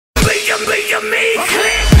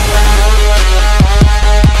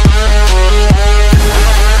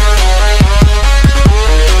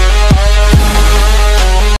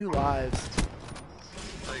Two lives.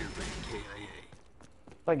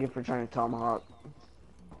 Thank you for trying to tomahawk.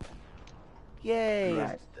 Yay!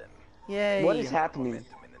 Right. Yay! What is happening?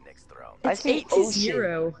 It's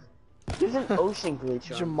 8-0. There's an ocean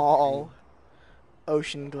glitch on Jamal.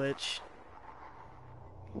 Ocean glitch.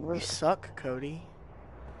 Where- You suck, Cody.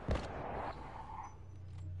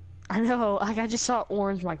 I know, like I just saw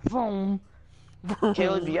orange, like boom.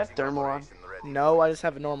 Caleb, do you have thermal on? No, I just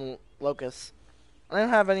have a normal locus. I don't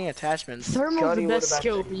have any attachments. Thermal's Cody, the what best about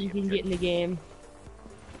scope you? you can get in the game.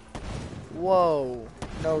 Whoa.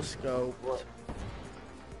 No scope.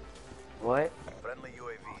 What? Friendly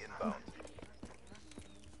UAV inbound.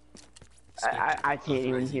 I can't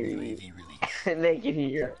even hear you. They can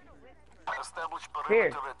hear.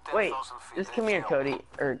 Here, wait. Just come here, Cody.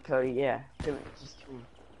 Or Cody, yeah. Come here. Just come here.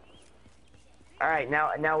 Alright,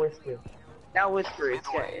 now whisper. Now whisper. It's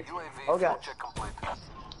good. Oh god.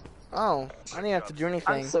 Oh, I didn't have to do I'm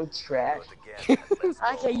anything. so trash.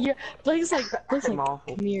 Okay, yeah, Blake's like, I'm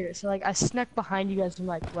awful. come here. So like, I snuck behind you guys. I'm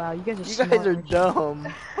like, wow, you guys are You smart. guys are dumb.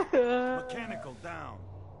 Mechanical down.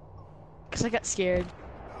 Cause I got scared.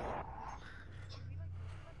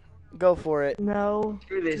 Go for it. No,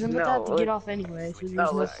 Screw this. cause I'm about to No. get off anyway. So there's No,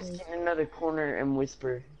 no let's point. get in another corner and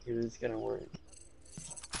whisper. Because it's gonna work.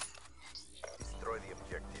 Destroy the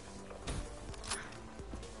objective.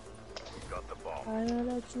 Got the bomb. I don't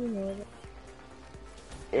let you know that.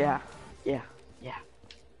 Yeah.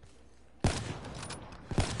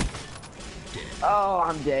 Oh,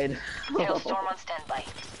 I'm dead. Hailstorm on standby.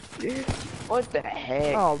 What the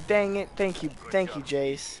heck? Oh, dang it. Thank you,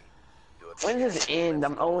 Jace. When does it end?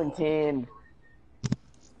 I'm 0-10.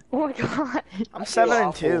 Oh my god. I'm feel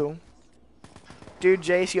 7-2. Dude,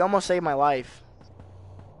 Jace, you almost saved my life.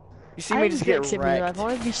 You see me just get wrecked. I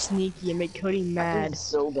want to be sneaky and make Cody mad. That's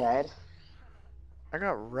so bad. I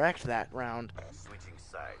got wrecked that round. Switching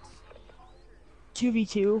sides.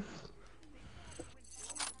 2v2.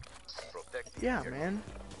 Protect the Yeah, area. man.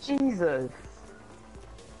 Jesus.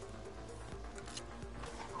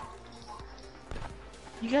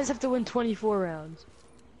 You guys have to win 24 rounds.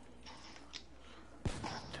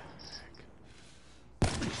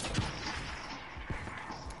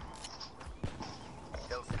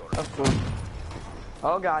 Hailstorm. Of course.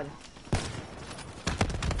 Oh god.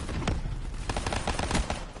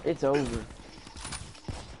 It's over.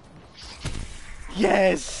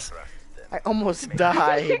 Yes! Crush them. I almost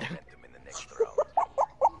died. Get them in the next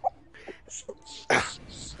round.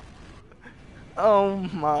 Oh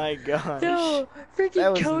my gosh. No, freaking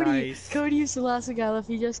That was Cody. nice. Cody used the last guy left.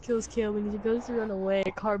 He just kills Caleb and he goes to run away.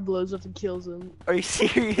 A car blows up and kills him. Are you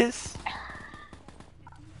serious?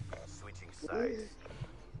 Switching sides.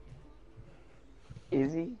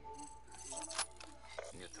 Is he?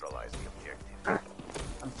 Neutralize the objective.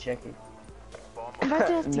 I'm checking. Bomb I'm about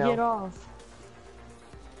to have to No. get off.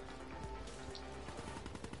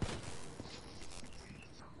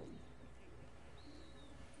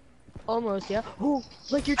 Almost, yeah. Oh,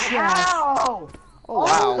 like you're trash. Ow! Oh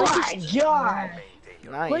wow. My god!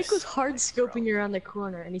 Nice. Blake was hard scoping around the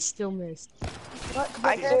corner and he still missed.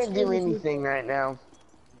 I can't do anything right now.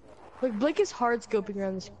 Like Blake is hard scoping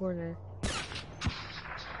around this corner.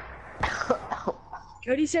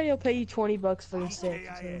 Cody said he'll pay you $20 for the stick.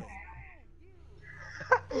 So.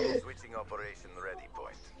 Switching operation ready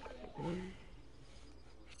point.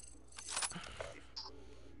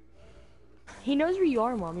 He knows where you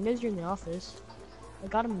are, Mom. He knows you're in the office. I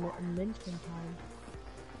got him a mint one time.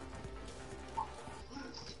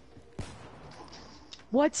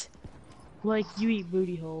 What? Like, you eat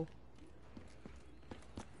booty hole.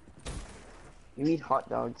 You eat hot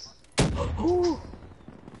dogs. Ooh!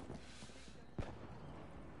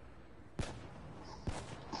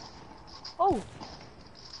 Oh!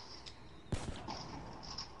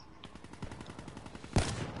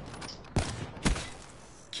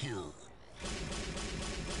 Kill.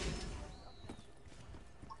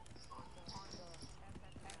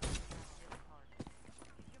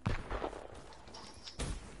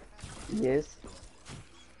 Yes.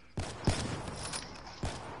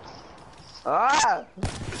 Ah!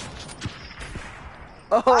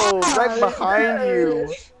 Oh, right behind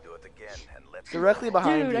you. Do it again and let's Directly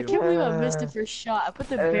behind Dude, you. I can't believe I missed the first shot. I put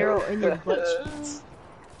the barrel in your butt cheeks.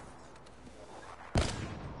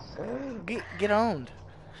 Get owned.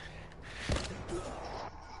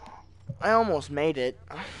 I almost made it.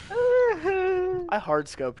 I hard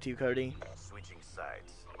scoped you, Cody. switching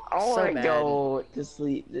sides. I So wanna bad. go to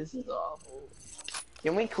sleep. This is awful.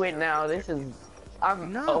 Can we quit now? This is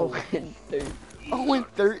I'm No. 0-13.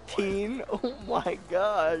 0-13? Oh my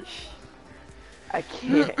gosh. I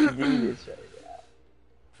can't do this right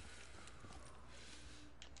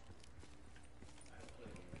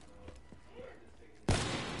now.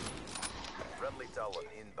 Friendly Talon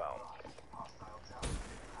inbound.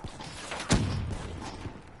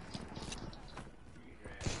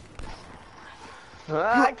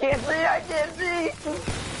 I can't see, I can't see!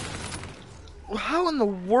 How in the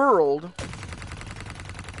world?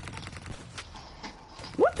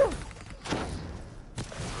 What the? Good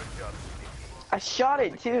job, CDP. I shot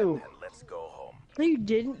it too. And let's go home. No, you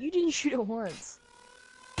didn't. You didn't shoot it once.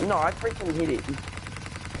 No, I freaking hit it.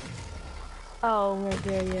 Oh, right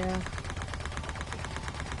there, yeah.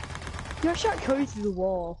 You I shot Cody through the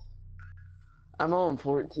wall. I'm on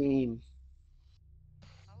 14.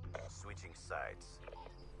 Switching sides.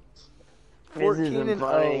 This 14 isn't and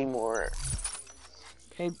fun 0. anymore.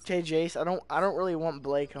 Hey, Jace, I don't really want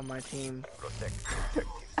Blake on my team. Protect the objectives.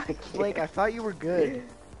 I can't. Blake, I thought you were good.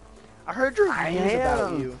 I heard your I reviews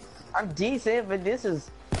about am. you. I'm decent, but this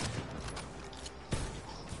is.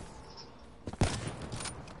 Oh,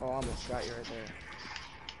 I almost shot you right there.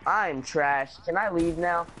 I'm trash. Can I leave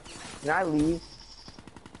now? Can I leave?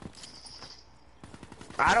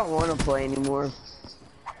 I don't want to play anymore.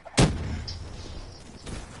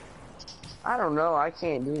 I don't know. I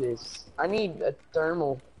can't do this. I need a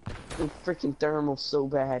thermal. A freaking thermal so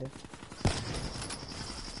bad.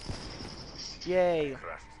 Yay.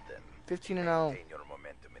 Crushed them. 15 and 0. Maintain your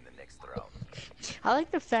momentum in the next round. I like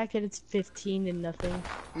the fact that it's 15 to nothing.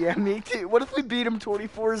 Yeah, me too. What if we beat him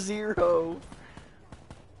 24-0?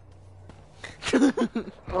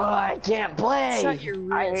 Oh, I can't play. Shut your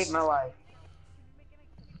I hate wrist. my life.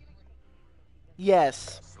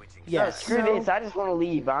 Yes. Switching Yes. sides. Screw No. this. I just want to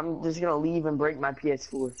leave. I'm just gonna leave and break my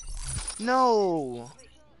PS4. No.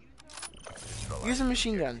 Use a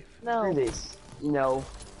machine gun. Screw No. this. No.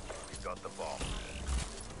 We got the bomb.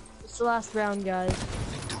 It's the last round, guys.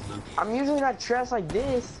 I'm usually not trash like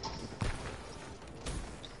this.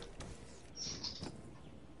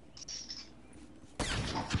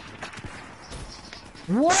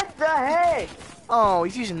 What the heck? Oh,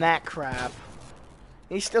 he's using that crap.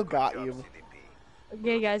 He still got you. CDP.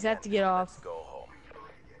 Okay, guys, I have to get Let's off. go home.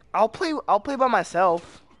 I'll play by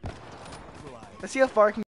myself. Let's see how far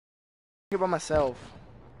I can get by myself.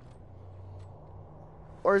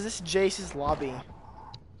 Or is this Jace's lobby?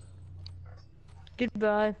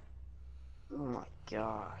 Goodbye. Oh my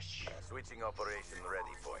gosh. Switching operation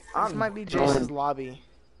ready point. This might be Jace's lobby.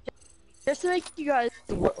 Just to make you guys.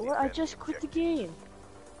 What? I just quit the game.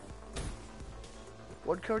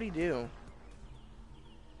 What'd Cody do?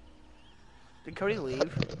 Did Cody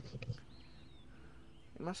leave?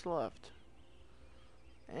 He must have left.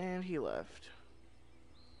 And he left.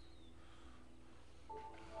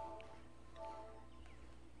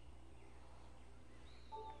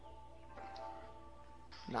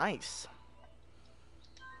 Nice.